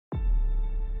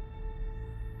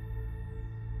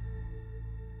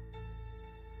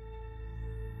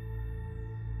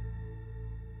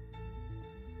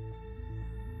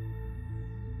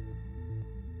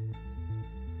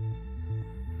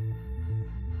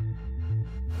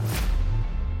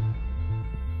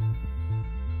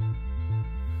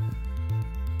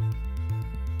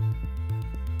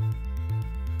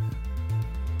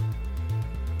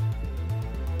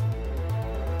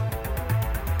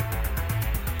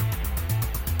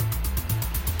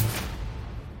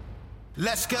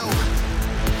Let's go.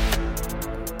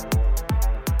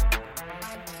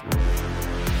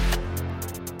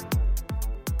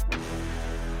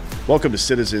 Welcome to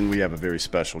Citizen. We have a very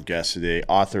special guest today,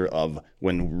 author of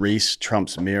When Race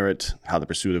Trumps Merit, How the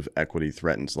Pursuit of Equity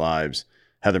Threatens Lives.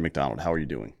 Heather McDonald, how are you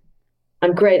doing?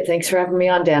 I'm great. Thanks for having me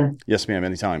on, Dan. Yes, ma'am,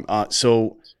 anytime.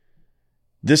 So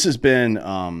this has been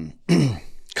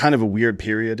kind of a weird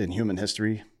period in human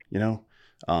history, you know?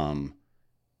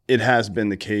 It has been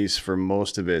the case for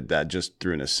most of it that just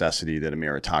through necessity that a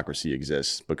meritocracy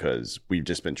exists because we've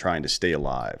just been trying to stay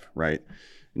alive, right?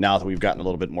 Now that we've gotten a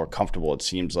little bit more comfortable, it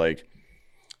seems like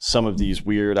some of these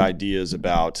weird ideas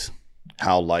about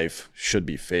how life should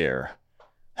be fair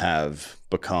have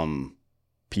become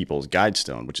people's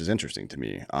guidestone, which is interesting to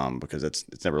me because it's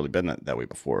never really been that way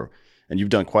before. And you've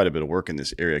done quite a bit of work in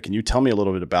this area. Can you tell me a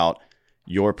little bit about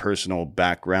your personal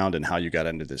background and how you got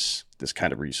into this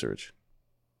kind of research?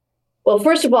 Well,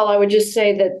 first of all, I would just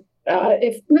say that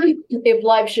if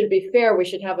life should be fair, we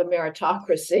should have a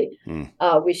meritocracy.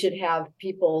 We should have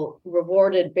people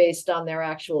rewarded based on their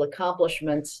actual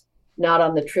accomplishments, not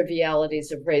on the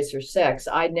trivialities of race or sex.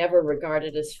 I never regard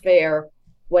it as fair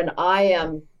when I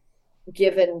am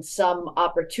given some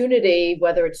opportunity,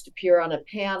 whether it's to appear on a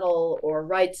panel or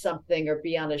write something or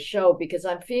be on a show, because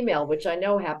I'm female, which I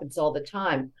know happens all the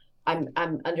time. I'm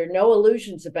under no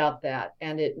illusions about that,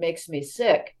 and it makes me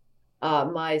sick.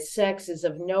 My sex is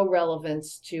of no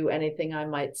relevance to anything I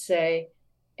might say,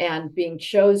 and being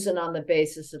chosen on the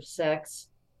basis of sex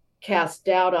casts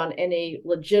doubt on any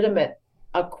legitimate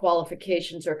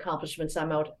qualifications or accomplishments I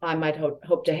might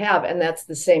hope to have, and that's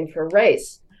the same for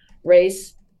race.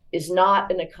 Race is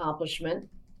not an accomplishment.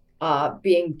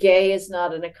 Being gay is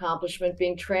not an accomplishment.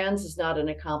 Being trans is not an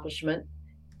accomplishment,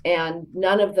 and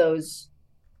none of those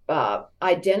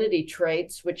identity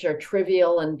traits, which are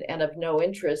trivial and of no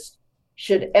interest,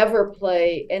 should ever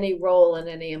play any role in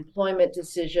any employment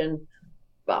decision,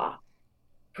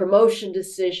 promotion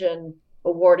decision,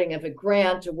 awarding of a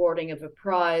grant, awarding of a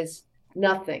prize,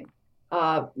 nothing.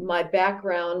 My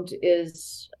background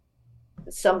is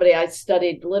I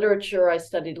studied literature, I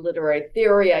studied literary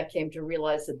theory. I came to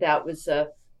realize that was a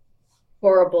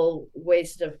horrible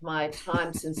waste of my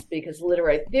time because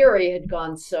literary theory had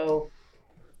gone so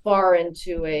far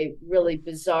into a really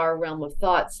bizarre realm of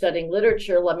thought. Studying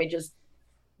literature, let me just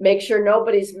make sure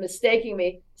nobody's mistaking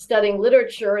me. Studying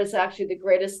literature is actually the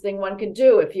greatest thing one can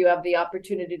do. If you have the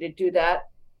opportunity to do that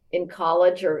in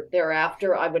college or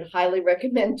thereafter, I would highly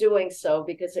recommend doing so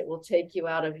because it will take you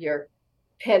out of your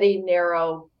petty,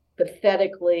 narrow,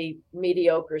 pathetically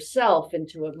mediocre self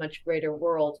into a much greater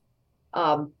world.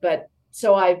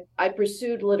 So I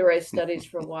pursued literary studies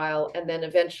for a while, and then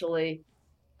eventually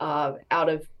out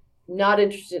of not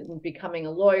interested in becoming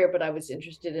a lawyer, but I was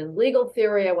interested in legal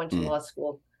theory. I went to law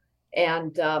school.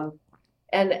 And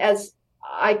as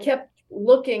I kept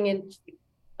looking and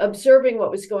observing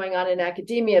what was going on in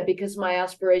academia, because my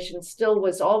aspiration still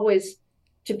was always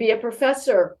to be a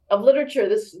professor of literature.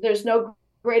 There's no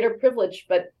greater privilege,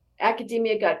 but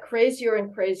academia got crazier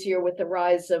and crazier with the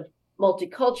rise of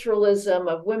multiculturalism,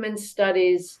 of women's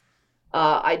studies,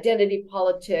 identity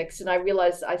politics. And I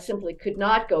realized I simply could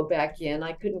not go back in.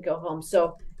 I couldn't go home.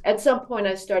 So at some point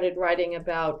I started writing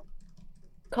about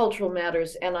cultural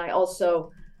matters. And I also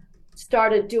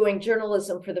started doing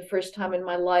journalism for the first time in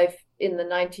my life in the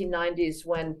 1990s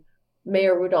when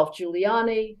Mayor Rudolph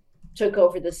Giuliani took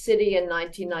over the city in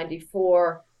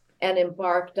 1994 and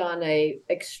embarked on an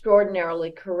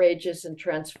extraordinarily courageous and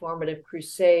transformative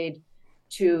crusade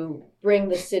to bring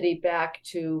the city back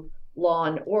to law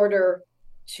and order,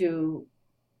 to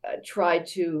try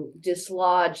to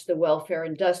dislodge the welfare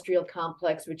industrial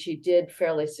complex, which he did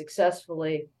fairly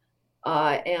successfully,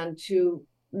 and to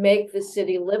make the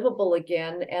city livable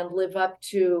again and live up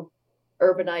to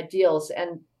urban ideals.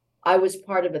 And I was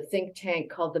part of a think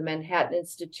tank called the Manhattan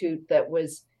Institute that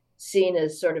was seen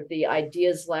as sort of the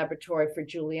ideas laboratory for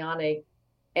Giuliani.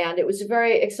 And it was a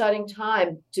very exciting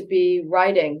time to be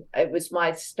writing. It was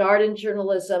my start in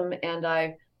journalism, and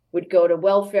I would go to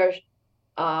welfare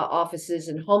offices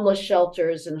and homeless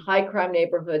shelters and high crime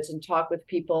neighborhoods and talk with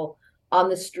people on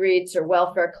the streets or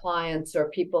welfare clients or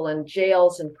people in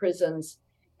jails and prisons.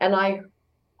 And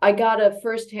I got a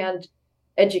firsthand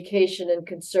education in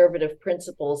conservative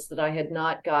principles that I had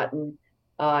not gotten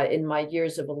in my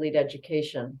years of elite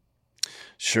education.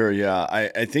 Sure, yeah.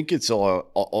 I think it's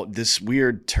all this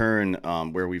weird turn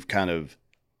where we've kind of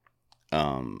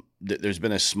there's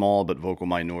been a small but vocal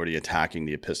minority attacking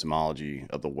the epistemology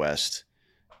of the West,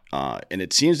 and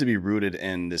it seems to be rooted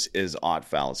in this is-ought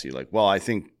fallacy. Like, well, I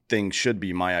think things should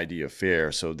be my idea of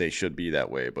fair, so they should be that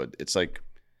way. But it's like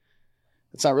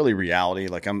it's not really reality.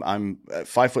 Like I'm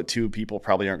 5'2". People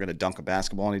probably aren't going to dunk a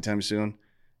basketball anytime soon,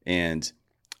 and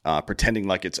pretending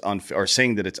like it's unfair or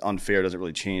saying that it's unfair doesn't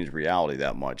really change reality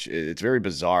that much. It's very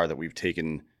bizarre that we've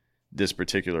taken this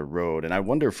particular road, and I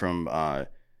wonder from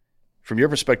your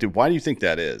perspective, why do you think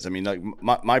that is? I mean, like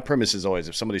my premise is always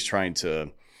if somebody's trying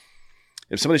to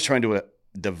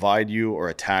divide you or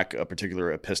attack a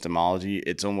particular epistemology,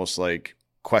 it's almost like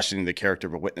questioning the character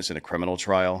of a witness in a criminal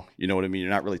trial. You know what I mean? You're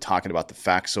not really talking about the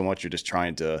facts so much. You're just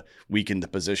trying to weaken the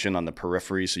position on the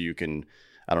periphery so you can,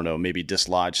 I don't know, maybe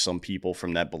dislodge some people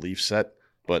from that belief set.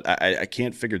 But I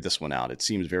can't figure this one out. It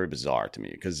seems very bizarre to me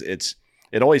because it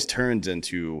always turns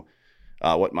into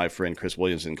what my friend Chris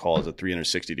Williamson calls a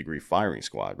 360-degree firing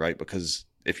squad, right? Because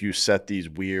if you set these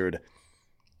weird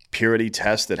purity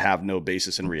tests that have no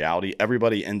basis in reality,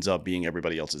 everybody ends up being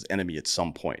everybody else's enemy at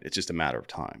some point. It's just a matter of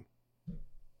time.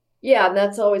 Yeah, and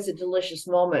that's always a delicious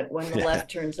moment when the left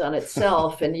turns on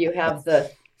itself and you have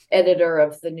the editor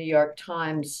of the New York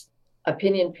Times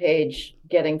opinion page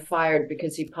getting fired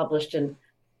because he published an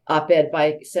op-ed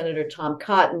by Senator Tom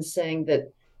Cotton saying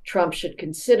that Trump should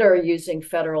consider using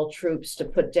federal troops to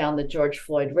put down the George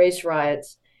Floyd race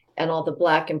riots. And all the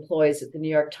Black employees at the New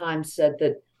York Times said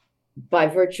that by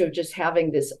virtue of just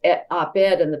having this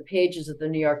op-ed in the pages of the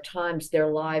New York Times, their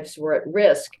lives were at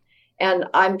risk. And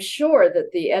I'm sure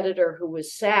that the editor who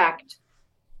was sacked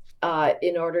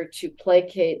in order to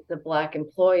placate the Black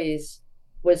employees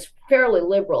was fairly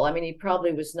liberal. I mean, he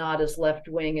probably was not as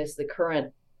left-wing as the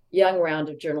current young round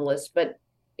of journalists, but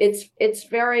it's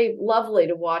very lovely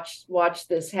to watch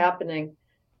this happening.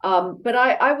 But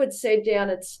I would say, Dan,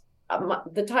 it's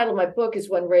the title of my book is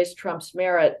When Race Trumps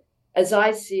Merit. As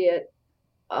I see it,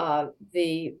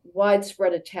 the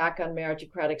widespread attack on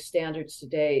meritocratic standards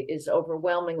today is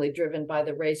overwhelmingly driven by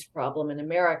the race problem in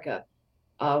America.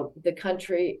 The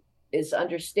country is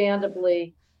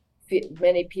understandably,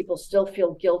 many people still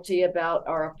feel guilty about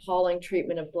our appalling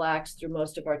treatment of Blacks through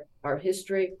most of our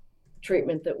history,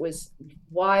 treatment that was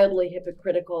wildly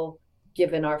hypocritical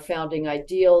given our founding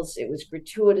ideals. It was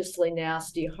gratuitously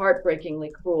nasty,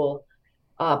 heartbreakingly cruel.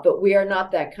 But we are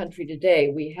not that country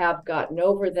today. We have gotten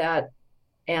over that.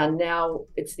 And now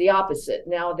it's the opposite.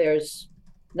 Now there's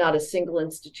not a single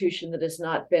institution that is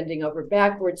not bending over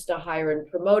backwards to hire and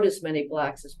promote as many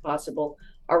Blacks as possible.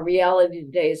 Our reality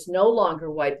today is no longer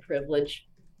white privilege.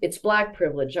 It's Black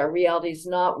privilege. Our reality is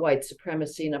not white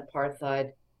supremacy and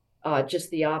apartheid, just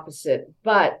the opposite.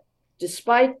 But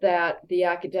despite that,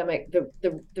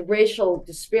 the racial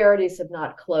disparities have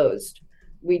not closed.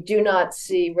 We do not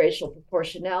see racial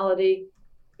proportionality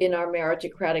in our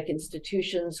meritocratic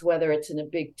institutions, whether it's in a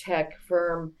big tech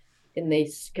firm, in the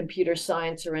computer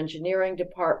science or engineering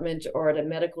department, or at a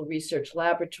medical research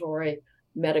laboratory,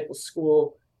 medical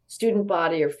school, student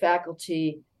body or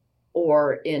faculty,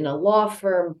 or in a law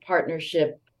firm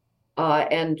partnership.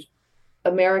 And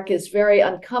America is very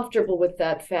uncomfortable with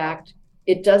that fact.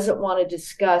 It doesn't want to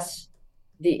discuss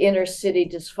the inner city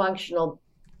dysfunctional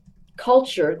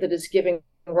culture that is giving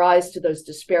rise to those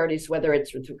disparities, whether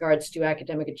it's with regards to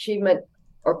academic achievement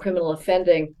or criminal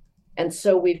offending. And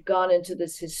so we've gone into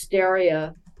this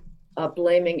hysteria,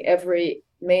 blaming every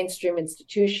mainstream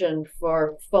institution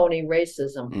for phony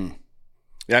racism. Mm.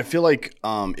 Yeah, I feel like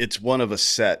it's one of a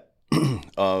set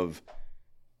of,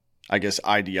 I guess,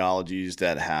 ideologies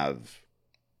that have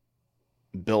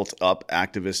built up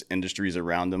activist industries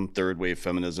around them. Third wave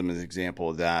feminism is an example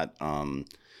of that.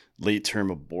 Late term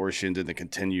abortions and the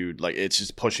continued, like, it's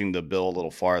just pushing the bill a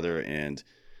little farther, and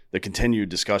the continued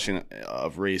discussion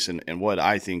of race and what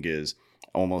I think is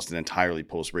almost an entirely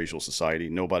post-racial society.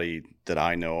 Nobody that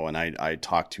I know, and I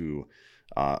talk to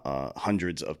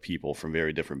hundreds of people from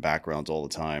very different backgrounds all the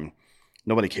time.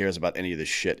 Nobody cares about any of this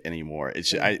shit anymore.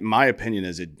 It's my opinion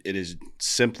is it is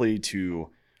simply to,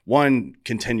 one,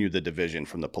 continue the division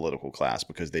from the political class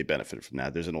because they benefited from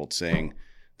that. There's an old saying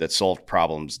that solved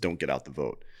problems don't get out the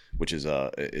vote, which is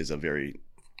a very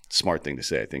smart thing to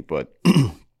say, I think. But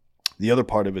the other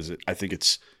part of it is, I think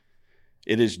it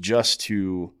is just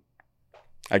to,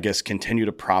 I guess, continue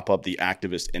to prop up the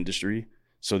activist industry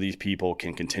so these people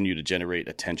can continue to generate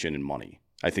attention and money.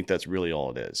 I think that's really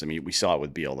all it is. I mean, we saw it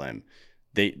with BLM.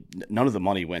 None of the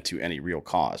money went to any real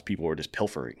cause. People were just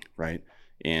pilfering, right?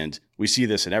 And we see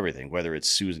this in everything, whether it's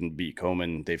Susan B.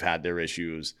 Komen, they've had their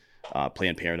issues.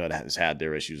 Planned Parenthood has had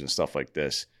their issues and stuff like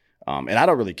this. And I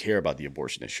don't really care about the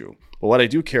abortion issue. But what I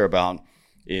do care about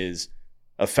is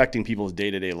affecting people's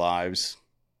day-to-day lives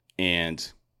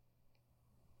and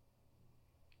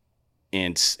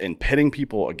pitting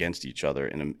people against each other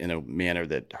in a manner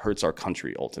that hurts our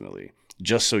country ultimately,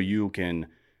 just so you can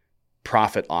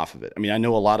profit off of it. I mean, I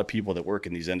know a lot of people that work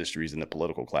in these industries, in the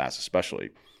political class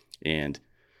especially, and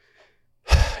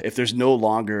if there's no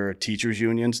longer teachers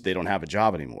unions, they don't have a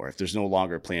job anymore. If there's no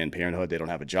longer Planned Parenthood, they don't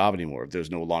have a job anymore. If there's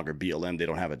no longer BLM, they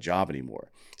don't have a job anymore.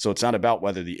 So it's not about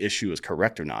whether the issue is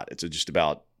correct or not. It's just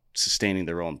about sustaining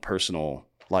their own personal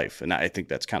life. And I think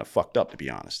that's kind of fucked up, to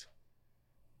be honest.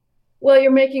 Well,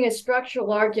 you're making a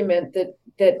structural argument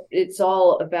that it's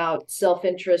all about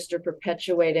self-interest or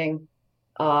perpetuating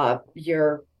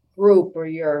your group or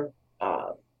your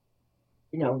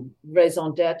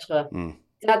raison d'etre.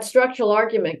 That structural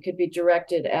argument could be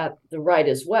directed at the right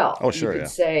as well. Oh, sure. You could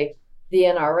say the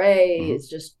NRA is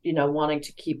just, wanting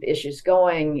to keep issues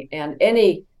going, and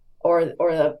or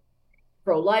the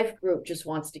pro-life group just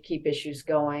wants to keep issues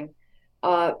going.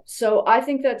 So I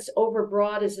think that's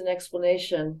overbroad as an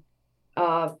explanation,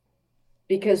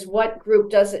 because what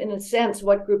group doesn't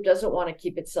want to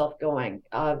keep itself going?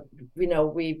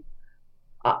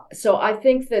 So I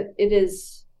think that it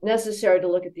is necessary to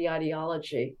look at the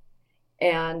ideology.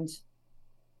 And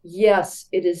yes,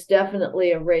 it is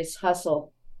definitely a race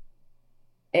hustle.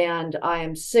 And I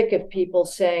am sick of people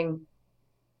saying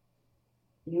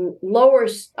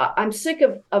I'm sick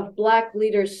of Black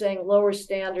leaders saying lower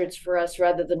standards for us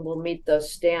rather than we'll meet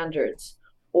those standards.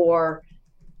 Or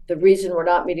the reason we're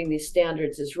not meeting these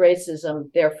standards is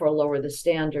racism, therefore lower the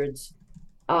standards.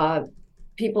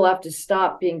 People have to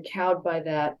stop being cowed by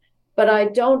that. But I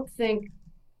don't think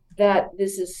that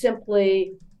this is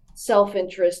simply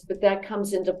self-interest, but that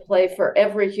comes into play for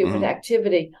every human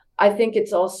activity. I think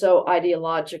it's also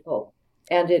ideological,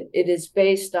 and it is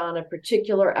based on a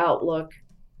particular outlook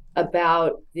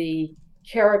about the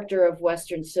character of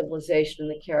Western civilization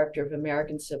and the character of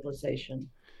American civilization.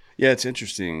 Yeah, it's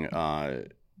interesting.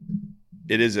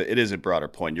 It is a broader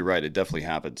point. You're right. It definitely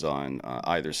happens on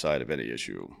either side of any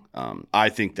issue. I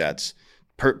think that's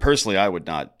personally, I would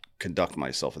not conduct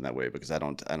myself in that way because I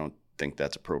don't think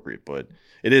that's appropriate, but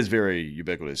it is very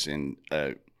ubiquitous. And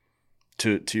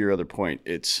to your other point,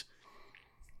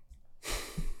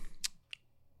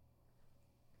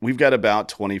 we've got about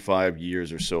 25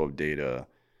 years or so of data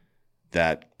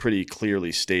that pretty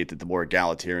clearly state that the more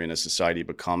egalitarian a society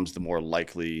becomes, the more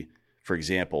likely, for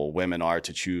example, women are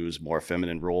to choose more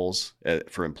feminine roles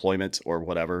for employment or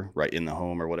whatever, right, in the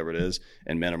home or whatever it is,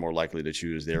 and men are more likely to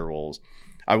choose their roles.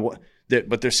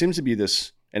 But there seems to be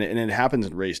this, and it happens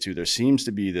in race too, there seems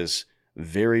to be this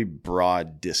very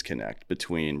broad disconnect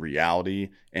between reality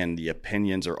and the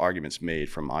opinions or arguments made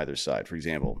from either side. For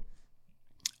example,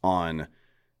 on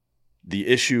the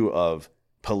issue of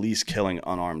police killing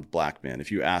unarmed Black men, if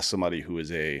you ask somebody who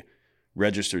is a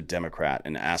registered Democrat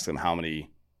and ask them how many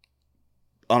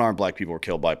unarmed Black people were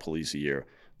killed by police a year,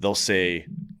 they'll say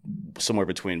somewhere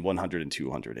between 100 and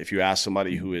 200. If you ask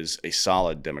somebody who is a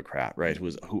solid Democrat, right,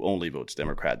 who only votes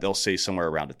Democrat, they'll say somewhere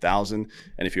around 1,000.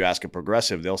 And if you ask a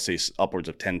progressive, they'll say upwards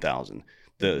of 10,000.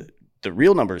 The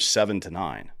real number is 7 to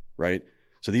 9, right?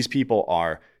 So these people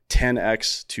are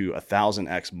 10x to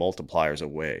 1,000x multipliers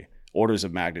away, orders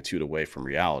of magnitude away from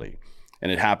reality.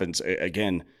 And it happens,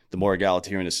 again, the more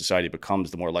egalitarian a society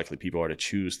becomes, the more likely people are to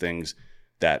choose things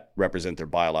that represent their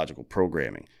biological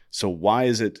programming. So why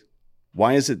is this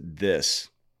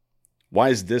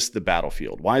the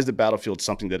battlefield? Why is the battlefield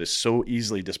something that is so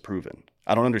easily disproven?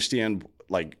 I don't understand.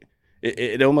 Like,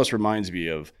 it almost reminds me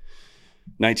of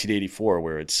 1984,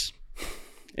 where it's,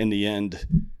 in the end,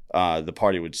 the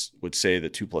party would say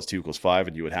that 2 + 2 = 5,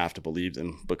 and you would have to believe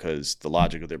them because the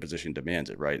logic of their position demands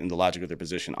it, right? And the logic of their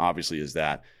position obviously is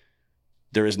that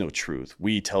there is no truth.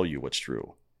 We tell you what's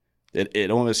true.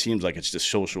 It almost seems like it's just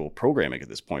social programming at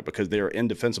this point because they are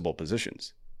indefensible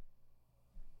positions.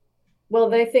 Well,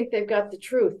 they think they've got the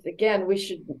truth. Again, we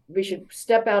should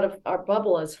step out of our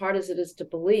bubble, as hard as it is to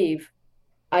believe.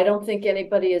 I don't think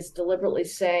anybody is deliberately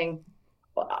saying,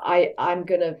 I'm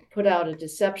going to put out a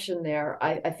deception there.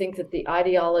 I think that the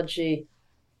ideology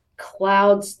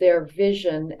clouds their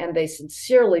vision, and they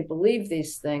sincerely believe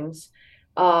these things.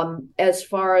 As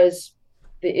far as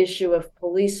the issue of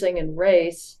policing and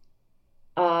race,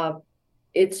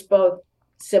 it's both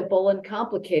simple and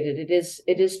complicated.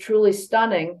 It is truly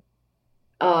stunning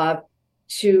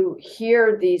to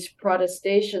hear these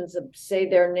protestations of, say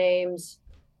their names,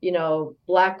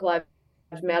 Black Lives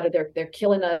Matter, they're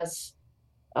killing us,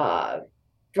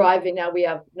 driving. Now we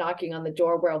have knocking on the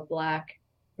door while Black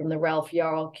from the Ralph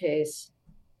Yarl case.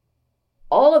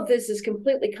 All of this is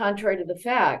completely contrary to the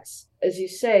facts. As you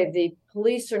say, the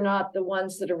police are not the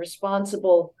ones that are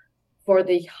responsible for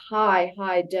the high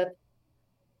death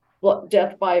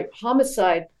by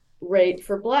homicide rate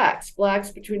for Blacks.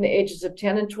 Blacks between the ages of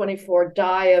 10 and 24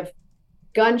 die of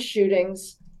gun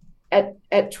shootings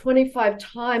at 25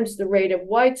 times the rate of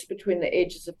whites between the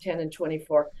ages of 10 and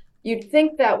 24. You'd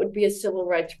think that would be a civil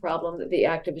rights problem that the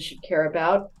activists should care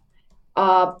about.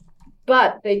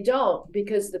 But they don't,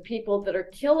 because the people that are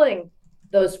killing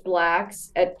those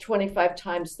blacks at 25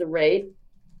 times the rate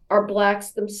are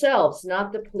blacks themselves,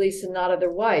 not the police and not other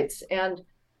whites. And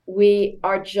we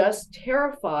are just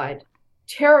terrified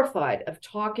of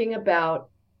talking about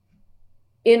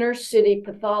inner city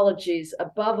pathologies,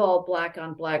 above all black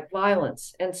on black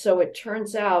violence. And so it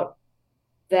turns out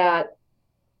that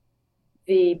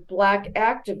the black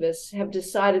activists have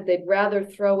decided they'd rather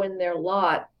throw in their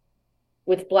lot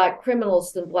with black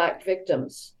criminals than black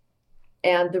victims.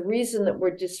 And the reason that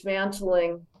we're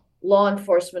dismantling law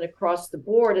enforcement across the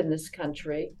board in this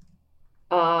country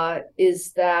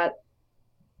is that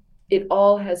it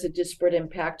all has a disparate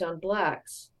impact on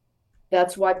blacks.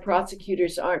 That's why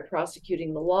prosecutors aren't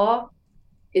prosecuting the law.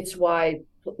 It's why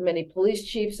many police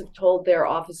chiefs have told their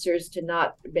officers to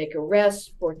not make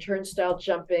arrests for turnstile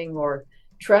jumping or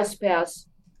trespass,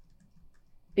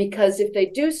 because if they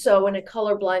do so in a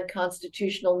colorblind,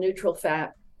 constitutional, neutral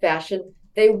fashion,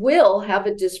 they will have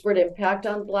a disparate impact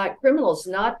on black criminals,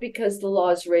 not because the law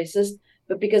is racist,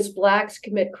 but because blacks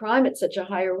commit crime at such a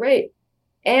higher rate.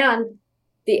 And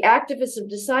the activists have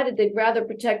decided they'd rather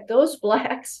protect those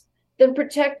blacks than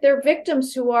protect their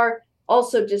victims, who are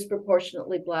also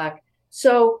disproportionately black.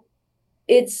 So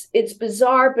it's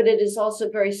bizarre, but it is also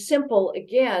very simple,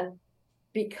 again,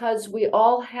 because we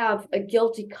all have a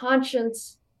guilty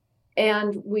conscience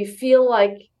and we feel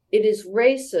like it is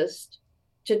racist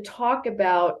to talk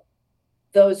about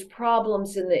those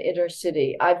problems in the inner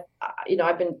city. I've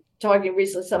been talking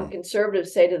recently, some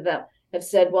conservatives have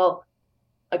said, well,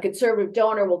 a conservative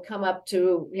donor will come up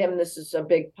to him, this is a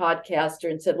big podcaster,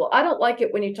 and said, well, I don't like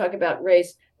it when you talk about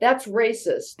race. That's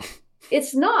racist.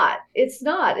 It's not. It's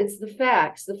the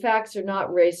facts. The facts are not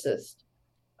racist.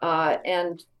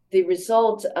 And the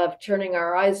result of turning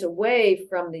our eyes away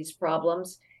from these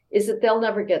problems is that they'll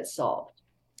never get solved.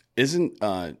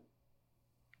 To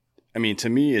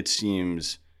me, it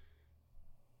seems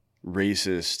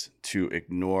racist to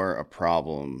ignore a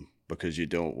problem because you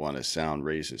don't want to sound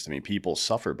racist. I mean, people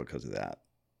suffer because of that.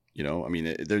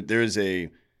 There is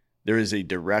a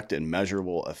direct and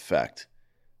measurable effect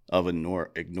of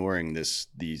ignoring these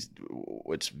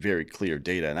what's very clear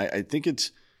data. And I think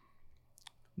it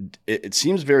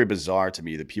seems very bizarre to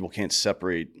me that people can't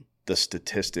separate the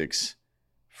statistics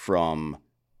from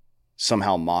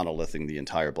somehow monolithing the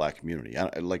entire black community.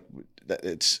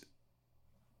 That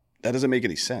doesn't make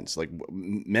any sense. Like,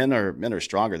 men are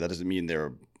stronger. That doesn't mean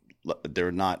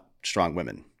they're not strong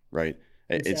women, right?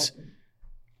 Exactly.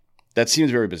 That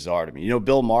seems very bizarre to me.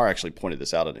 Bill Maher actually pointed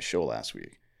this out on his show last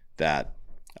week, that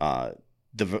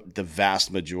the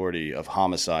vast majority of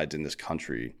homicides in this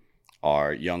country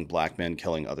are young black men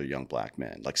killing other young black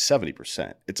men, like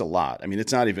 70%. It's a lot. I mean,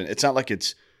 it's not like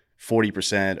it's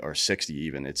 40% or 60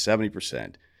 even. It's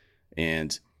 70%.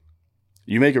 And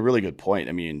you make a really good point.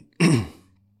 I mean,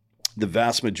 the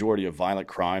vast majority of violent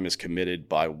crime is committed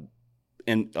by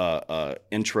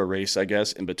intra-race, I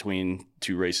guess, in between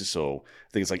two races. So I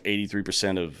think it's like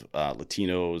 83% of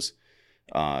Latinos,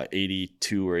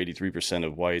 82 or 83%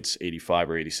 of whites, 85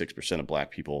 or 86% of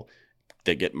black people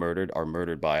that get murdered are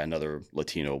murdered by another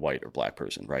Latino, white, or black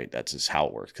person, right? That's just how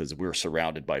it works, because we're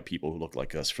surrounded by people who look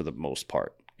like us for the most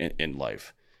part in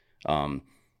life. I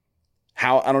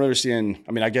don't understand.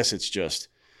 I mean, I guess it's just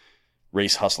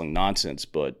race hustling nonsense,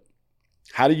 but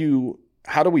how do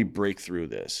we break through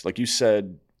this? Like you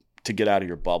said, to get out of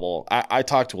your bubble. I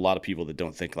talk to a lot of people that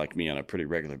don't think like me on a pretty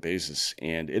regular basis,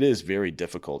 and it is very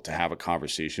difficult to have a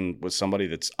conversation with somebody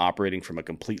that's operating from a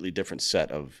completely different set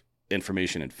of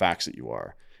information and facts that you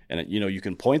are. And, you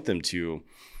can point them to,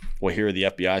 well, here are the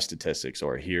FBI statistics,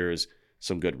 or here's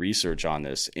some good research on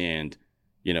this. And,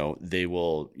 they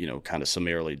will, kind of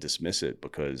summarily dismiss it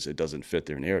because it doesn't fit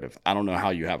their narrative. I don't know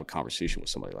how you have a conversation with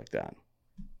somebody like that.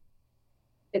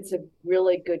 It's a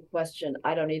really good question.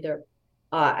 I don't either.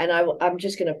 And I'm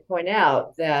just going to point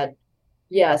out that,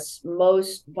 yes,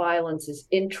 most violence is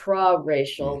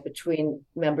intra-racial between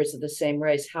members of the same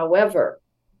race. However,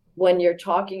 when you're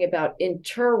talking about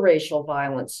interracial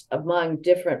violence among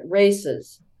different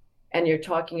races, and you're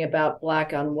talking about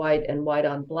black on white and white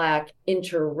on black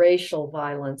interracial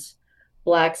violence,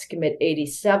 blacks commit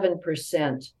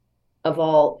 87% of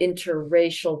all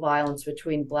interracial violence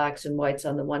between blacks and whites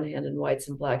on the one hand and whites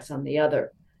and blacks on the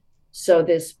other. So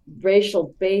this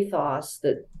racial bathos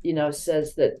that,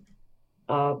 says that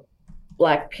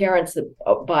black parents,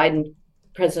 that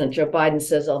President Joe Biden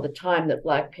says all the time that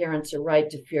black parents are right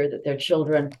to fear that their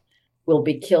children will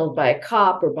be killed by a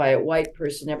cop or by a white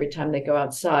person every time they go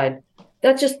outside.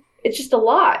 It's just a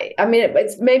lie. I mean,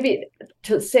 it's maybe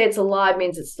to say it's a lie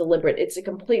means it's deliberate. It's a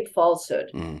complete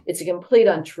falsehood. Mm. It's a complete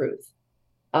untruth.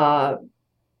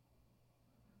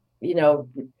 You know,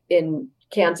 in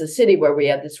Kansas City, where we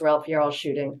had this Ralph Yarl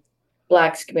shooting,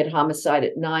 blacks commit homicide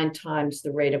at 9 times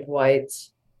the rate of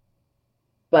whites,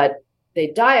 but they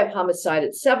die of homicide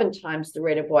at 7 times the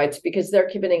rate of whites because they're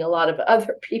committing a lot of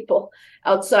other people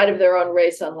outside of their own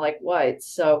race, unlike whites.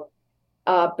 So,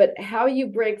 but how you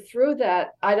break through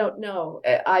that, I don't know.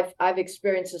 I've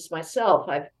experienced this myself.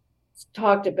 I've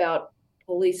talked about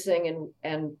policing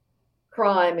and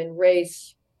crime and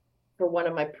race for one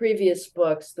of my previous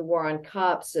books, The War on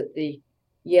Cops, at the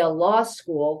Yale Law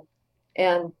School.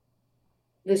 And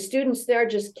the students there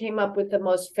just came up with the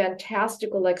most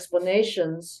fantastical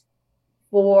explanations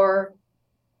for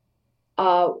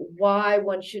why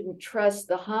one shouldn't trust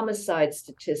the homicide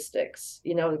statistics.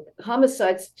 You know,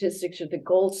 homicide statistics are the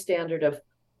gold standard of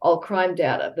all crime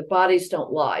data. The bodies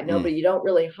don't lie. You don't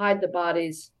really hide the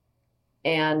bodies.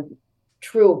 And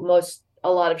true, a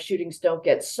lot of shootings don't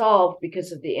get solved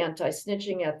because of the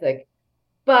anti-snitching ethic,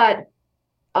 but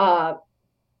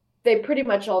they pretty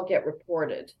much all get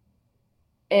reported.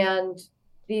 And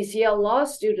these Yale law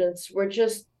students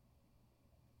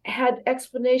had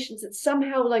explanations that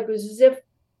somehow like it was as if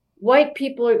white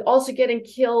people are also getting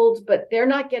killed, but they're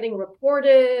not getting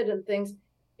reported and things.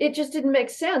 It just didn't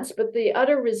make sense. But the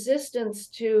utter resistance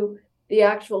to the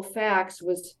actual facts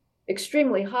was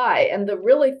extremely high. And the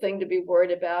really thing to be worried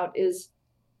about is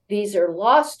these are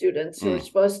law students who are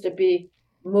supposed to be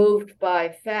moved by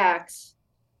facts.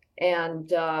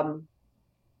 And,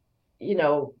 you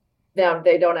know, now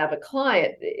they don't have a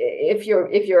client. If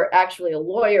you're actually a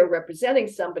lawyer representing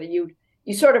somebody, you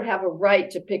sort of have a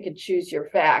right to pick and choose your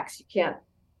facts. You can't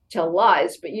tell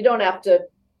lies, but you don't have to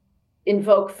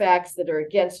invoke facts that are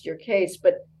against your case.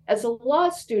 But as a law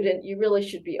student, you really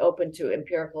should be open to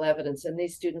empirical evidence, and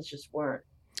these students just weren't.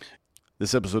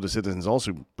 This episode of Citizens is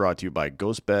also brought to you by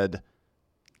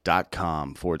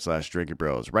ghostbed.com/Drinking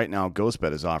Bros. Right now,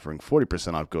 Ghostbed is offering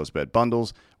 40% off Ghostbed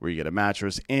bundles, where you get a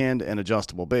mattress and an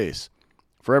adjustable base.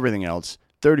 For everything else,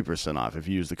 30% off if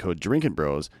you use the code Drinking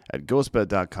Bros at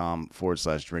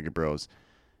ghostbed.com/Drinking Bros.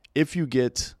 If you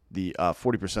get the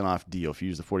 40% off deal, if you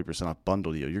use the 40% off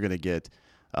bundle deal, you're going to get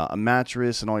a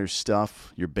mattress and all your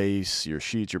stuff, your base, your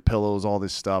sheets, your pillows, all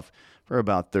this stuff for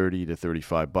about $30 to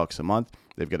 $35 a month.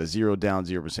 They've got a 0 down,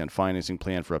 0% financing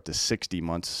plan for up to 60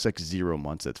 months, 60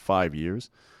 months. That's 5 years,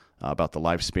 about the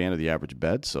lifespan of the average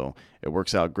bed. So it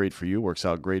works out great for you, works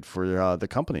out great for the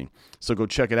company. So go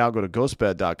check it out. Go to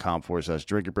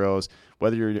ghostbed.com/Drinking Bros.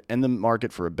 Whether you're in the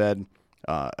market for a bed,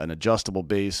 an adjustable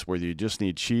base, whether you just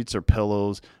need sheets or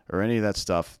pillows or any of that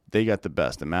stuff, they got the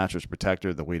best. The mattress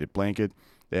protector, the weighted blanket.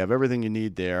 They have everything you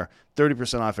need there.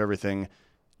 30% off everything.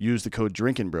 Use the code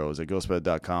Drinking Bros at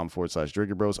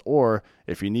ghostbed.com/Drinking Bros. Or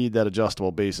if you need that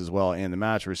adjustable base as well and the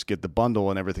mattress, get the bundle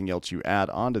and everything else you add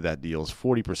onto that deal is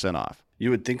 40% off. You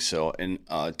would think so. And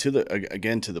to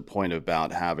the point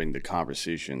about having the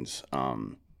conversations,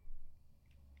 I'm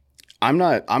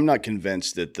not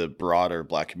convinced that the broader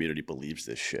Black community believes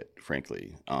this shit,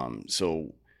 frankly.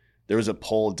 So there was a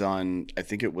poll done, I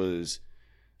think it was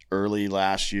early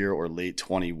last year or late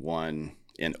 21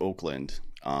 in Oakland,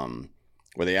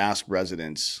 where they asked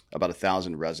residents, about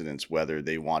 1,000 residents, whether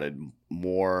they wanted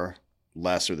more,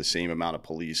 less, or the same amount of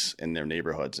police in their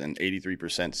neighborhoods. And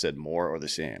 83% said more or the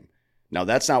same. Now,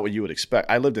 that's not what you would expect.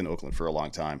 I lived in Oakland for a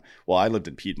long time. Well, I lived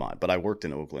in Piedmont, but I worked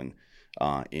in Oakland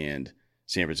and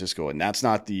San Francisco. And that's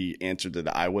not the answer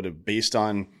that I would have, based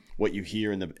on what you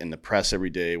hear in the press every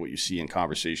day, what you see in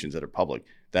conversations that are public.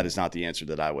 That is not the answer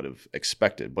that I would have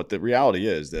expected. But the reality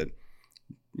is that,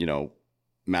 you know,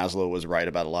 Maslow was right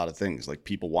about a lot of things. Like,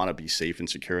 people want to be safe and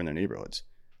secure in their neighborhoods.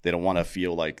 They don't want to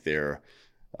feel like they're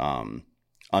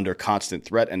under constant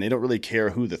threat, and they don't really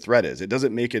care who the threat is. It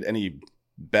doesn't make it any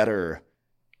better,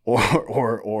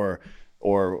 or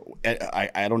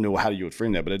I don't know how you would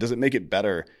frame that, but it doesn't make it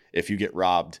better if you get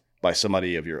robbed by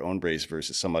somebody of your own race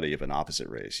versus somebody of an opposite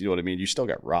race. You know what I mean? You still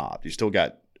got robbed. You still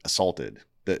got assaulted.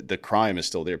 The crime is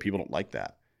still there. People don't like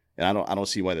that, and I don't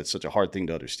see why that's such a hard thing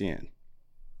to understand.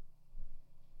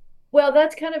 Well,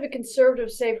 that's kind of a conservative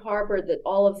safe harbor that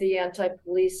all of the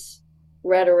anti-police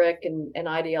rhetoric and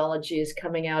ideology is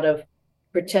coming out of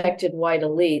protected white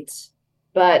elites.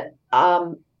 But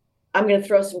I'm going to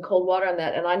throw some cold water on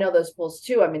that. And I know those polls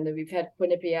too. I mean, we've had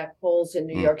Quinnipiac polls in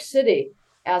New York City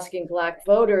asking Black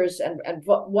voters and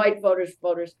white voters,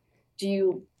 do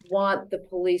you want the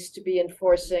police to be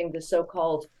enforcing the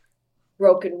so-called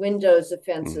broken windows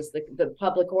offenses, the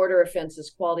public order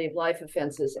offenses, quality of life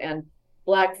offenses. And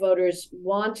Black voters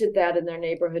wanted that in their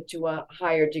neighborhood to a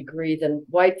higher degree than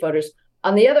white voters.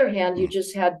 On the other hand, you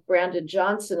just had Brandon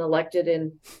Johnson elected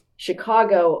in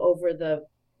Chicago over the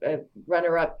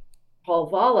runner-up Paul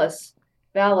Vallas,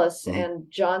 and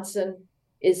Johnson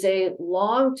is a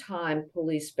longtime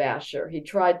police basher. He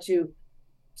tried to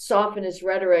soften his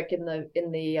rhetoric in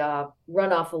the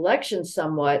runoff election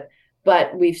somewhat,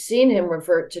 but we've seen him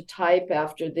revert to type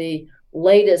after the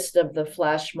latest of the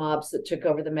flash mobs that took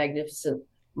over the Magnificent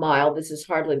Mile. This is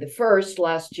hardly the first.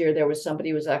 Last year, there was somebody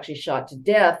who was actually shot to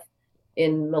death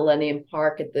in Millennium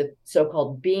Park at the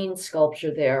so-called Bean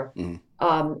sculpture there.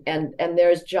 And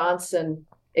there's Johnson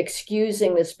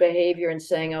excusing this behavior and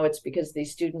saying, oh, it's because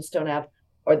these students don't have,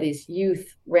 or these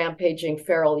youth, rampaging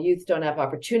feral youth don't have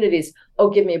opportunities. Oh,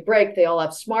 give me a break. They all have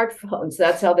smartphones.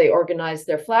 That's how they organize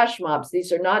their flash mobs.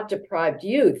 These are not deprived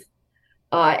youth.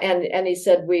 And he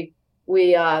said,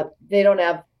 they don't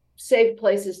have safe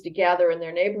places to gather in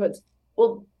their neighborhoods.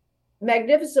 Well,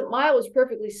 Magnificent Mile was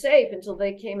perfectly safe until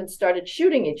they came and started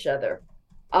shooting each other.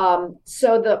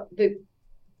 So the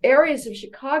areas of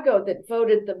Chicago that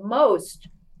voted the most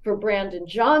for Brandon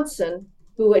Johnson,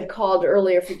 who had called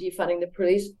earlier for defunding the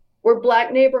police, were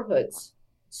Black neighborhoods.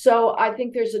 So I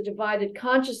think there's a divided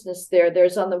consciousness there.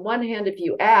 There's, on the one hand, if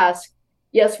you ask,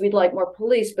 yes, we'd like more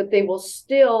police, but they will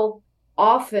still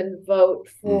often vote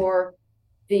for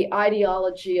the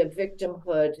ideology of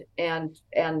victimhood and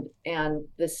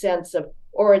the sense of,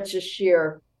 or it's just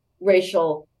sheer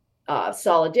racial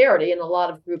solidarity. And a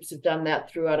lot of groups have done that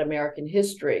throughout American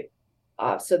history.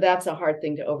 So that's a hard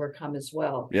thing to overcome as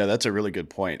well. Yeah, that's a really good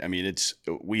point. I mean,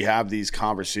 we have these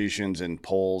conversations and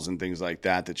polls and things like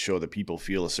that show that people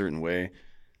feel a certain way,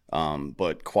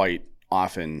 but quite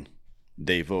often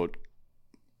they vote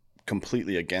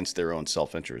completely against their own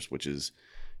self-interest, which is,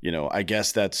 I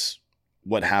guess that's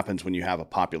what happens when you have a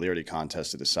popularity contest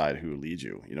to decide who leads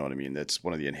you. You know what I mean? That's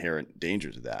one of the inherent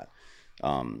dangers of that.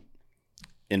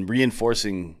 In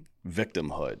reinforcing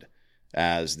victimhood,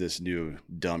 as this new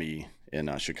dummy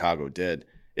in Chicago did,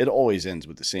 it always ends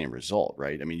with the same result,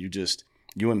 right? I mean,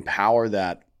 you empower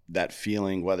that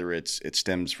feeling, whether it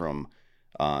stems from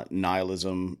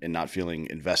nihilism and not feeling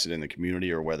invested in the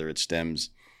community, or whether it stems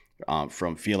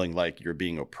from feeling like you're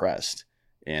being oppressed.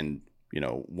 And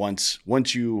once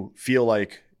you feel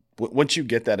like, once you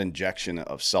get that injection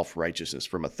of self-righteousness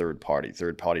from a third party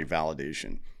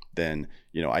validation, then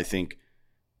I think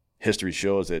history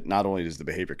shows that not only does the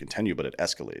behavior continue, but it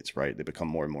escalates, right? They become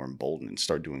more and more emboldened and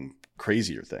start doing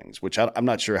crazier things, which I'm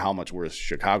not sure how much worse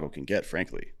Chicago can get,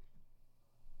 frankly.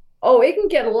 Oh, it can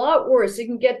get a lot worse. It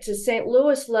can get to St.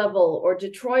 Louis level, or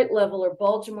Detroit level, or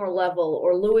Baltimore level,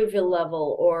 or Louisville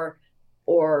level,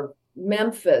 or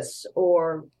Memphis,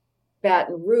 or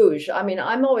Baton Rouge. I mean,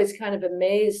 I'm always kind of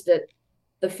amazed at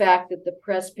the fact that the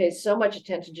press pays so much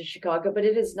attention to Chicago, but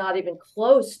it is not even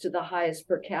close to the highest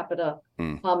per capita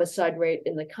homicide rate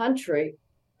in the country.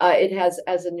 It has,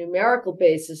 as a numerical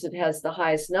basis, it has the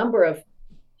highest number of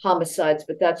homicides,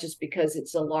 but that's just because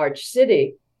it's a large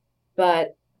city.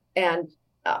 And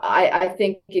I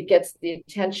think it gets the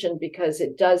attention because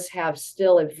it does have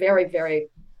still a very, very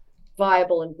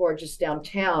viable and gorgeous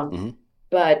downtown.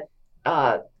 But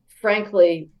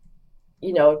frankly,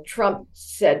 Trump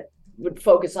said would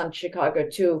focus on Chicago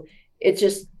too.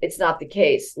 It's not the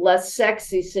case. Less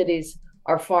sexy cities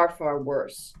are far, far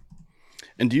worse.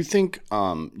 And do you think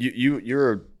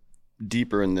you're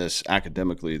deeper in this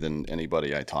academically than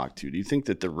anybody I talk to? Do you think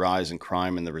that the rise in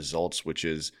crime and the results, which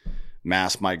is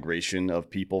mass migration of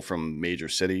people from major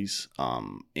cities,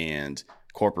 and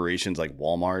corporations like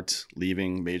Walmart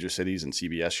leaving major cities, and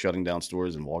CVS shutting down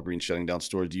stores, and Walgreens shutting down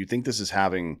stores, do you think this is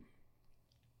having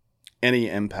any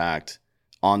impact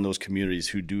on those communities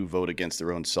who do vote against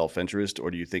their own self-interest? Or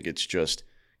do you think it's just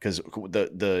because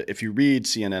if you read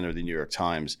CNN or the New York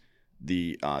Times,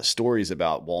 the stories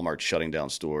about Walmart shutting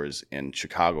down stores in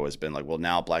Chicago has been like, well,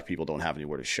 now Black people don't have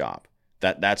anywhere to shop.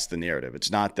 That's the narrative. It's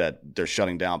not that they're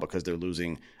shutting down because they're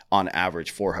losing on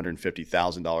average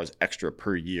 $450,000 extra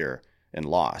per year in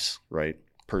loss, right,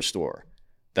 per store.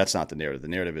 That's not the narrative. The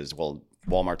narrative is, well,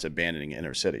 Walmart's abandoning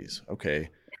inner cities. Okay,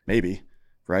 maybe.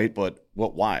 Right. But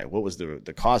why? What was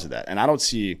the cause of that? And I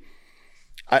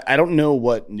don't know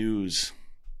what news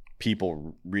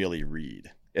people really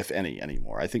read, if any,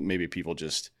 anymore. I think maybe people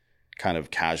just kind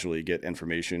of casually get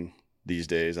information these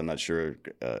days. I'm not sure,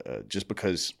 just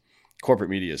because corporate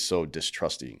media is so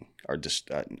distrusting, or just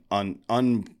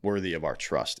unworthy of our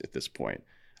trust at this point.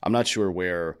 I'm not sure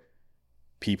where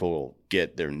people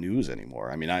get their news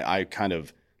anymore. I mean, I kind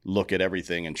of look at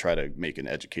everything and try to make an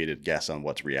educated guess on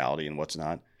what's reality and what's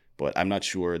not. But I'm not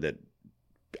sure that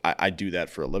I do that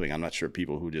for a living. I'm not sure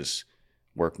people who just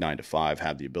work 9 to 5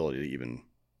 have the ability to even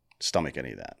stomach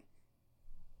any of that.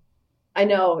 I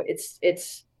know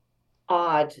it's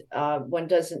odd. One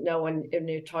doesn't know when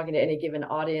you're talking to any given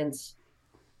audience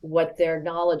what their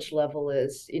knowledge level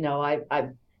is.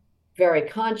 I'm very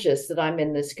conscious that I'm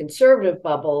in this conservative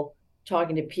bubble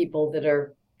talking to people that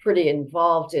are pretty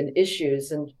involved in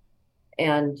issues,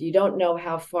 and you don't know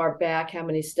how far back, how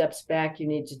many steps back you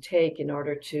need to take in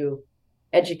order to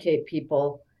educate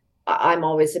people. I'm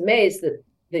always amazed that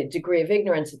the degree of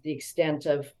ignorance at the extent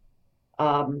of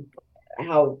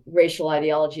how racial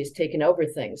ideology has taken over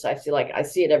things. I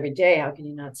see it every day. How can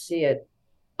you not see it?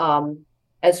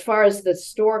 As far as the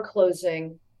store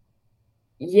closing,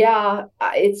 yeah,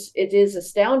 it is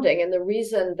astounding. And the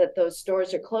reason that those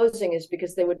stores are closing is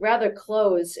because they would rather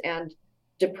close and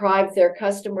deprive their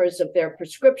customers of their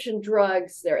prescription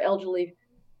drugs, their elderly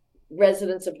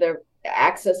residents of their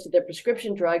access to their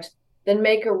prescription drugs, than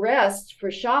make arrests for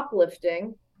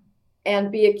shoplifting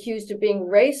and be accused of being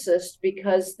racist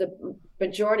because the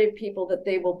majority of people that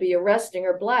they will be arresting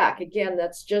are Black. Again,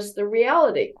 that's just the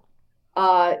reality.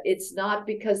 It's not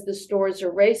because the stores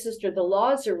are racist or the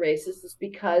laws are racist. It's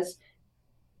because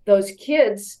those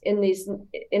kids in these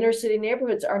inner city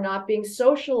neighborhoods are not being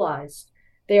socialized.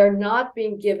 They are not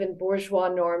being given bourgeois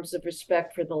norms of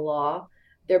respect for the law.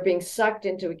 They're being sucked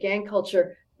into a gang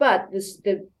culture. But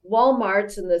the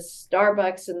Walmarts and the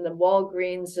Starbucks and the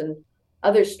Walgreens and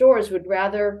other stores would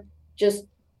rather just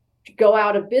go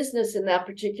out of business in that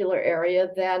particular area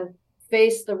than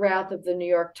face the wrath of the New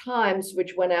York Times,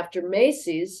 which went after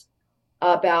Macy's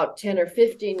about 10 or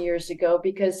 15 years ago,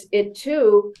 because it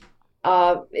too,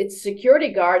 its security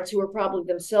guards, who were probably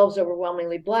themselves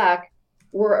overwhelmingly Black,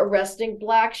 were arresting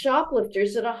Black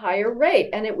shoplifters at a higher rate.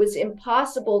 And it was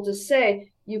impossible to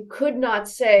say. You could not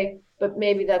say, but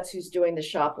maybe that's who's doing the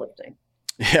shoplifting.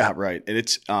 Yeah, right. And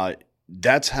it's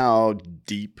that's how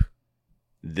deep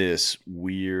this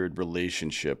weird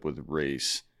relationship with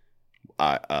race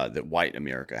that white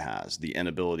America has, the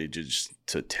inability to just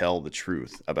to tell the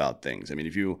truth about things. I mean,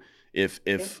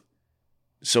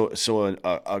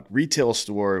 a retail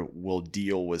store will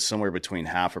deal with somewhere between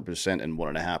 0.5% and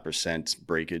 1.5%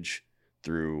 breakage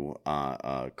through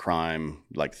crime,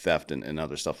 like theft and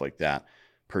other stuff like that,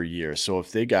 per year. So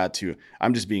if they got to,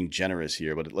 I'm just being generous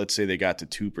here, but let's say they got to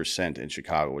 2% in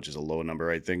Chicago, which is a low number,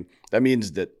 I think. That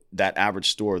means that average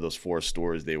store, those 4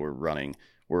 stores they were running,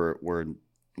 were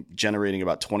generating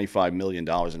about $25 million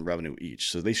in revenue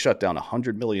each. So they shut down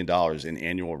 $100 million in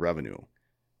annual revenue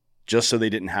just so they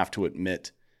didn't have to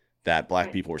admit that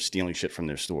Black people were stealing shit from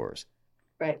their stores.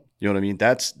 Right. You know what I mean?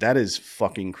 That is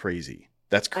fucking crazy.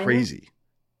 That's crazy.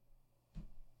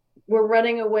 We're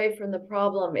running away from the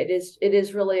problem. It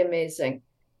is really amazing.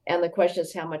 And the question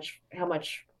is how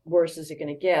much worse is it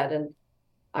going to get? And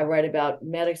I write about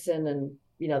medicine and,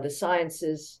 the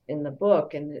sciences in the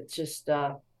book, and it's just,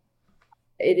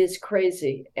 it is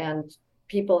crazy. And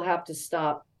people have to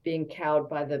stop being cowed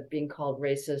by being called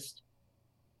racist.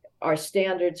 Our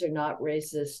standards are not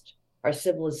racist. Our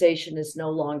civilization is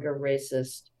no longer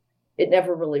racist. It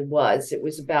never really was. It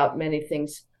was about many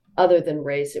things other than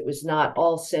race. It was not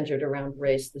all centered around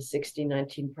race. The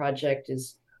 1619 Project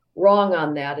is wrong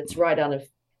on that. It's right on a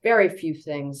very few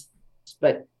things,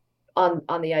 but on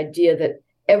the idea that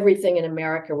everything in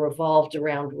America revolved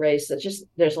around race,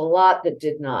 there's a lot that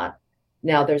did not.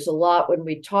 Now, there's a lot when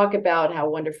we talk about how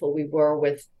wonderful we were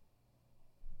with,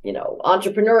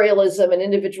 entrepreneurialism and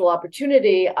individual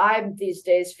opportunity. I'm these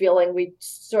days feeling we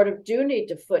sort of do need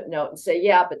to footnote and say,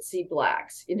 yeah, but see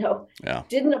Blacks,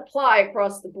 didn't apply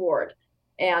across the board.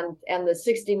 And the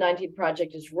 1619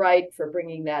 Project is right for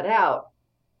bringing that out.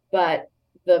 But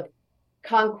the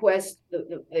conquest,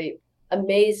 the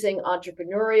amazing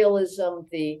entrepreneurialism,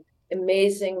 the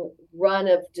amazing run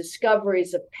of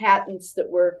discoveries of patents that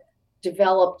were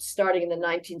developed starting in the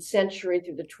 19th century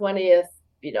through the 20th,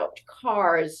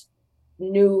 cars,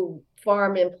 new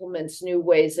farm implements, new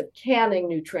ways of canning,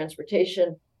 new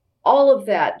transportation, all of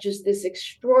that, just this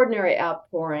extraordinary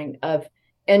outpouring of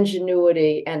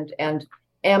ingenuity and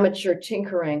amateur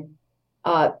tinkering,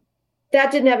 that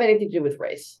didn't have anything to do with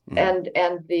race. Mm.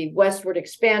 And the westward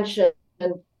expansion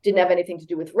didn't have anything to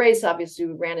do with race. Obviously,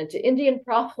 we ran into Indian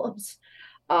problems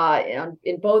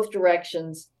in both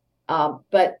directions.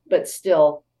 But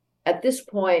still, at this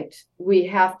point, we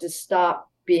have to stop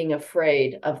being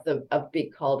afraid of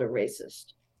being called a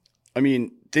racist. I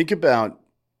mean, think about,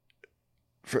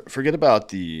 forget about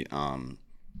the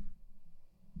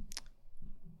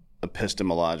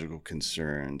epistemological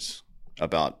concerns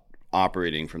about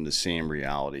operating from the same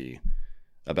reality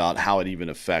about how it even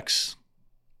affects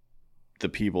the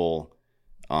people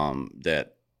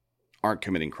that aren't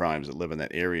committing crimes that live in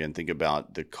that area, and think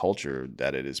about the culture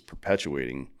that it is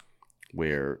perpetuating,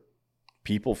 where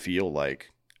people feel like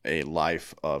a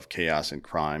life of chaos and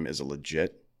crime is a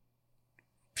legit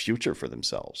future for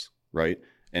themselves, right?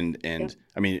 And Yeah.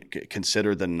 I mean,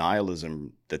 consider the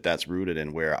nihilism that that's rooted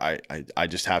in, where I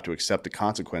just have to accept the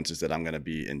consequences that I'm going to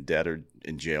be in debt or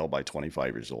in jail by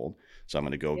 25 years old. So I'm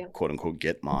going to go, Yeah. quote unquote,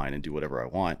 get mine and do whatever I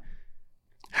want.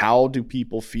 How do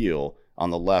people feel on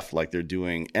the left like they're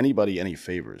doing anybody any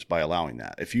favors by allowing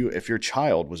that? If your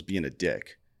child was being a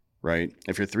dick, right?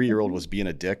 If your 3-year-old was being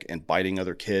a dick and biting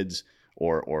other kids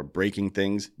or breaking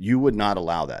things, you would not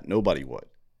allow that. Nobody would.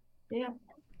 Yeah.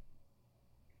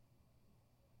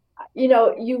 You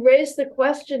know, you raised the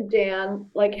question, Dan,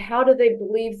 like, how do they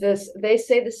believe this? They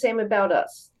say the same about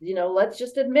us. You know, let's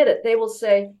just admit it. They will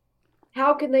say,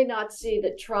 how can they not see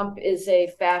that Trump is a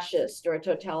fascist or a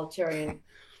totalitarian?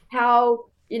 How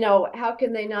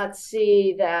can they not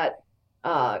see that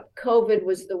COVID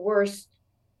was the worst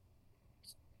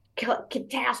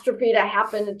catastrophe to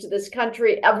happen to this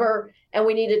country ever, and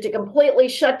we needed to completely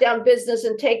shut down business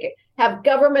and have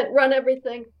government run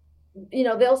everything? You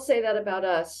know, they'll say that about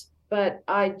us, but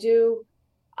I do.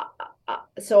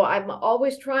 So I'm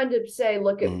always trying to say,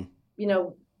 look at,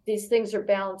 these things are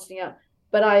balancing out,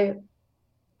 but I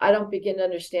don't begin to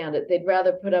understand it. They'd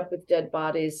rather put up with dead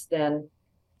bodies than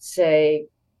say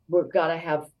we've got to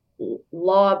have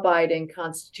law-abiding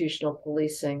constitutional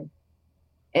policing,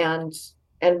 and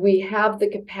we have the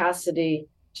capacity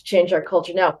to change our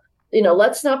culture. Now,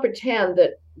 let's not pretend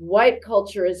that white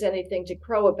culture is anything to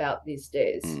crow about these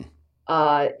days.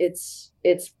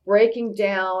 It's breaking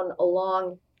down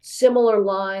along similar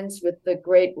lines with the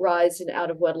great rise in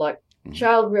out-of-wedlock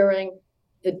child rearing.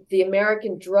 The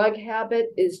American drug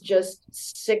habit is just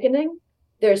sickening.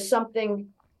 There's something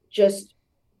just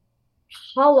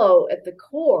hollow at the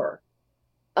core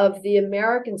of the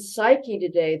American psyche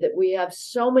today, that we have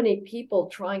so many people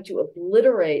trying to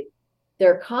obliterate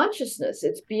their consciousness.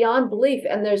 It's beyond belief.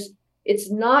 And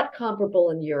it's not comparable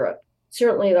in Europe.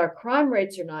 Certainly our crime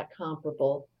rates are not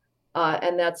comparable.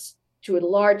 And that's to a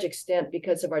large extent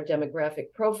because of our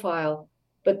demographic profile.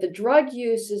 But the drug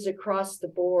use is across the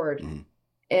board.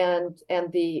 And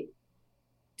the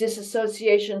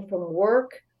disassociation from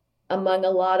work among a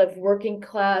lot of working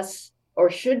class, or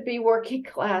should be working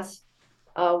class,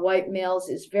 white males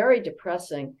is very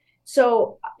depressing.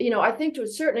 So, I think to a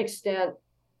certain extent,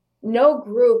 no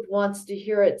group wants to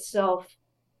hear itself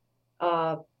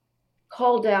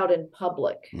called out in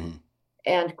public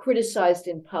and criticized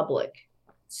in public.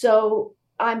 So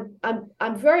I'm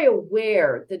very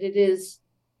aware that it is,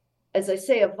 as I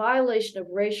say, a violation of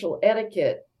racial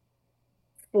etiquette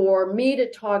for me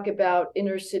to talk about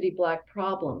inner city Black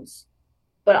problems.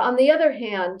 But on the other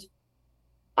hand,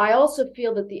 I also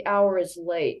feel that the hour is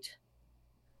late.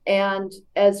 And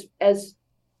as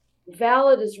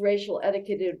valid as racial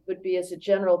etiquette would be as a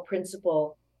general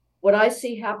principle, what I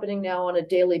see happening now on a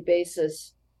daily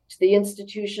basis to the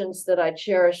institutions that I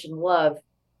cherish and love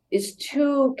is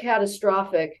too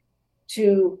catastrophic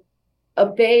to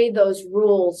obey those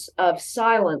rules of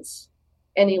silence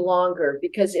any longer.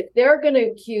 Because if they're going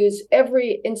to accuse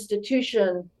every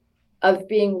institution of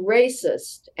being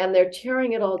racist and they're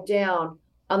tearing it all down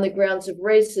on the grounds of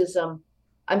racism,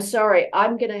 I'm sorry,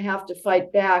 I'm going to have to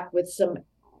fight back with some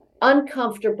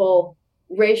uncomfortable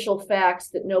racial facts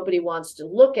that nobody wants to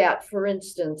look at. For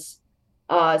instance,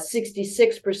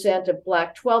 66% of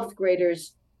Black 12th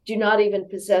graders do not even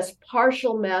possess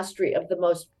partial mastery of the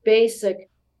most basic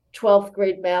 12th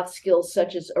grade math skills,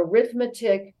 such as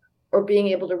arithmetic or being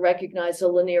able to recognize a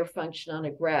linear function on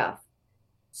a graph.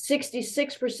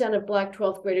 66% of Black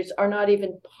 12th graders are not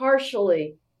even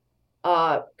partially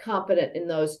competent in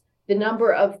those. The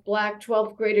number of Black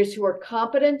 12th graders who are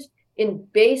competent in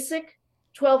basic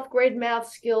 12th grade math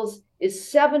skills is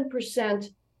 7%,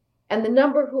 and the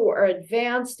number who are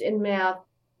advanced in math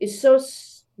is so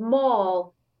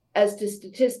small as to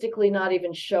statistically not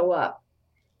even show up.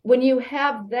 When you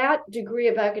have that degree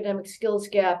of academic skills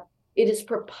gap, it is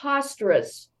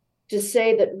preposterous to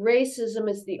say that racism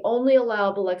is the only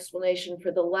allowable explanation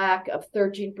for the lack of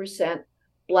 13%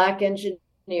 Black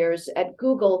engineers at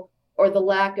Google, or the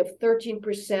lack of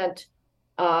 13%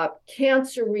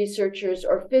 cancer researchers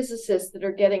or physicists that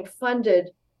are getting funded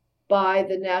by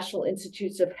the National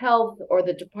Institutes of Health or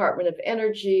the Department of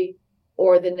Energy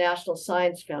or the National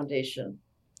Science Foundation.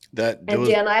 And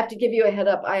Dan, I have to give you a head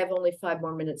up. I have only 5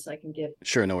 more minutes I can give.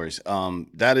 Sure, no worries.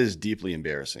 That is deeply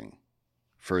embarrassing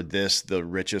for this, the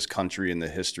richest country in the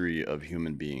history of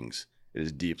human beings, it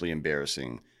is deeply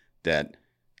embarrassing that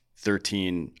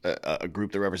a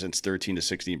group that represents 13 to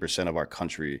 16% of our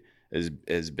country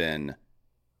has been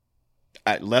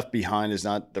left behind is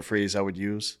not the phrase I would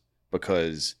use,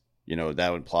 because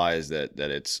that implies that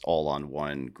it's all on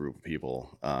one group of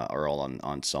people or all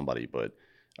on somebody. But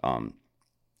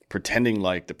pretending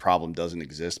like the problem doesn't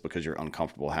exist because you're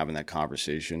uncomfortable having that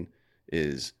conversation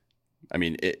is,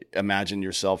 imagine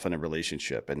yourself in a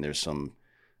relationship and there's some,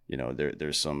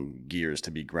 there's some gears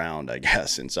to be ground, I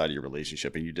guess, inside of your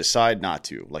relationship, and you decide not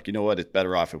to. Like, you know what? It's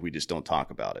better off if we just don't talk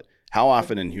about it. How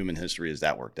often in human history has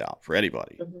that worked out for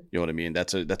anybody? Mm-hmm. You know what I mean?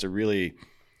 That's a really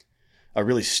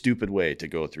stupid way to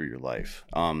go through your life.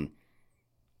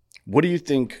 What do you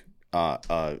think?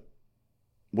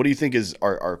 What do you think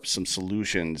are some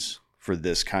solutions for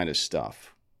this kind of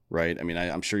stuff? Right?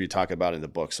 I'm sure you talk about it in the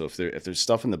book. So if there's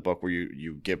stuff in the book where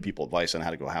you give people advice on how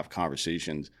to go have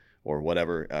conversations or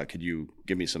whatever, could you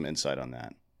give me some insight on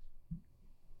that?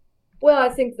 Well, I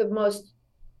think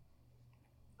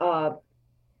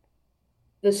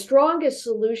the strongest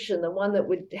solution, the one that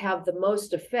would have the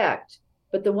most effect,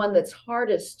 but the one that's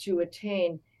hardest to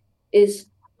attain, is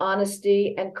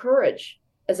honesty and courage.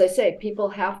 As I say, people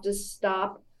have to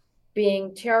stop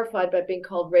being terrified by being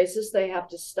called racist. They have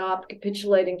to stop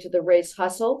capitulating to the race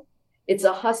hustle. It's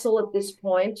a hustle at this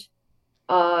point.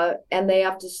 And they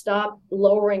have to stop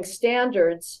lowering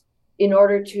standards in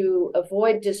order to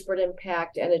avoid disparate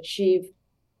impact and achieve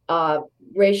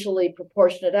racially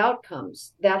proportionate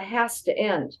outcomes. That has to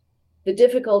end. The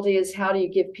difficulty is, how do you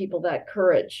give people that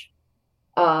courage?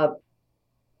 Now,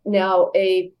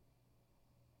 a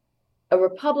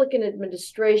Republican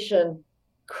administration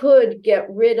could get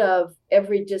rid of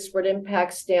every disparate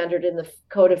impact standard in the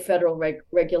Code of Federal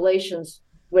Regulations,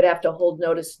 would have to hold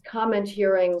notice comment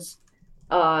hearings.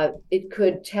 It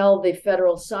could tell the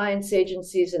federal science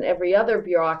agencies and every other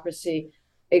bureaucracy,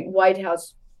 a White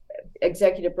House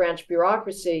executive branch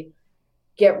bureaucracy,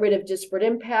 get rid of disparate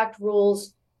impact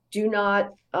rules, do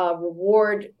not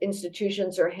reward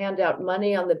institutions or hand out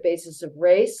money on the basis of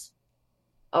race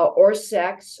or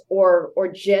sex or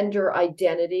gender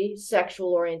identity,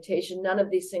 sexual orientation. None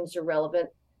of these things are relevant.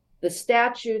 The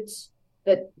statutes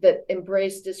that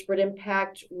embrace disparate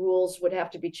impact rules would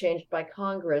have to be changed by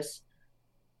Congress.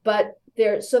 But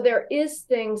there is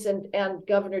things, and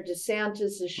Governor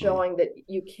DeSantis is showing that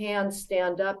you can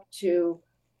stand up to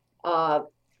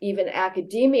even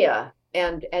academia,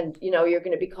 and you're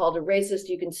going to be called a racist.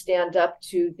 You can stand up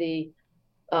to the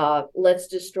Let's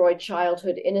Destroy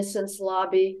Childhood Innocence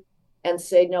lobby and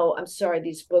say, no, I'm sorry,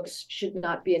 these books should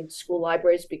not be in school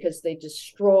libraries because they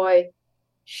destroy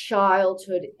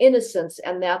childhood innocence,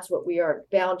 and that's what we are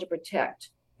bound to protect.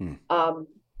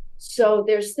 So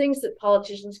there's things that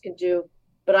politicians can do,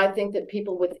 but I think that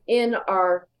people within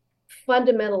our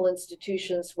fundamental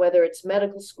institutions, whether it's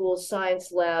medical schools,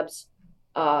 science labs,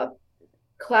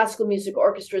 classical music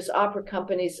orchestras, opera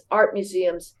companies, art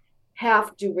museums,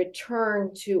 have to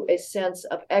return to a sense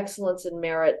of excellence and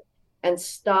merit and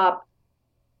stop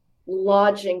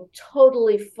lodging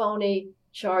totally phony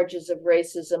charges of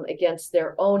racism against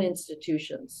their own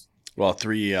institutions. Well,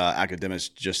 3 academics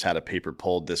just had a paper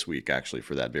pulled this week, actually,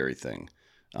 for that very thing.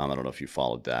 I don't know if you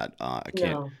followed that. I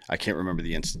can't remember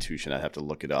the institution. I'd have to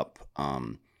look it up.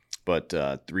 But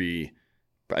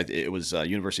it was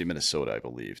University of Minnesota, I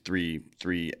believe.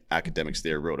 Three academics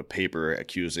there wrote a paper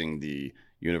accusing the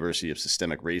University of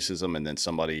systemic racism, and then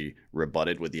somebody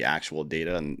rebutted with the actual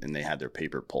data, and they had their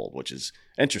paper pulled, which is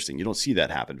interesting. You don't see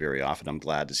that happen very often. I'm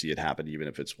glad to see it happen, even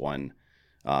if it's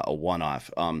a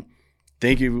one-off.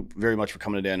 Thank you very much for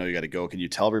coming today. I know you got to go. Can you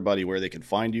tell everybody where they can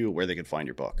find you, where they can find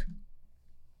your book?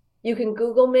 You can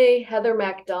Google me, Heather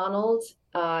MacDonald,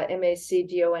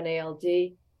 MacDonald,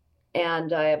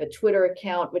 and I have a Twitter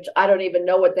account, which I don't even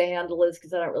know what the handle is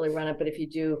because I don't really run it. But if you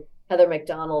do Heather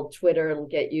MacDonald Twitter, it'll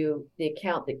get you the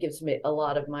account that gives me a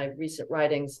lot of my recent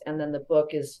writings. And then the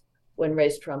book is When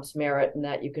Race Trumps Merit, and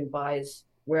that you can buy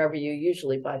wherever you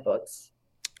usually buy books.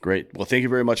 Great. Well, thank you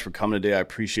very much for coming today. I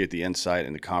appreciate the insight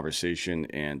and the conversation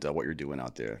and what you're doing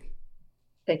out there.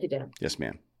 Thank you, Dan. Yes,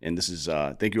 ma'am. And this is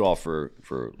thank you all for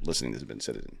listening. This has been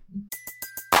Citizen.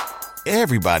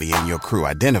 Everybody in your crew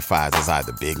identifies as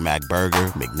either Big Mac Burger,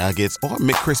 McNuggets, or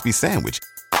McCrispy Sandwich.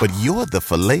 But you're the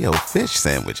Filet-O-Fish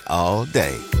Sandwich all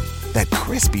day. That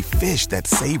crispy fish, that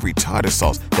savory tartar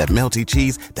sauce, that melty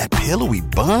cheese, that pillowy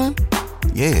bun.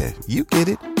 Yeah, you get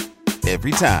it.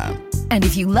 Every time. And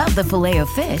if you love the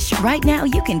Filet-O-Fish, right now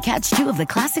you can catch 2 of the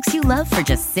classics you love for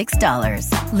just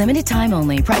 $6. Limited time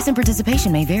only. Price and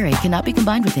participation may vary. Cannot be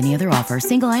combined with any other offer.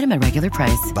 Single item at regular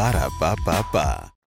price. Ba-da-ba-ba-ba.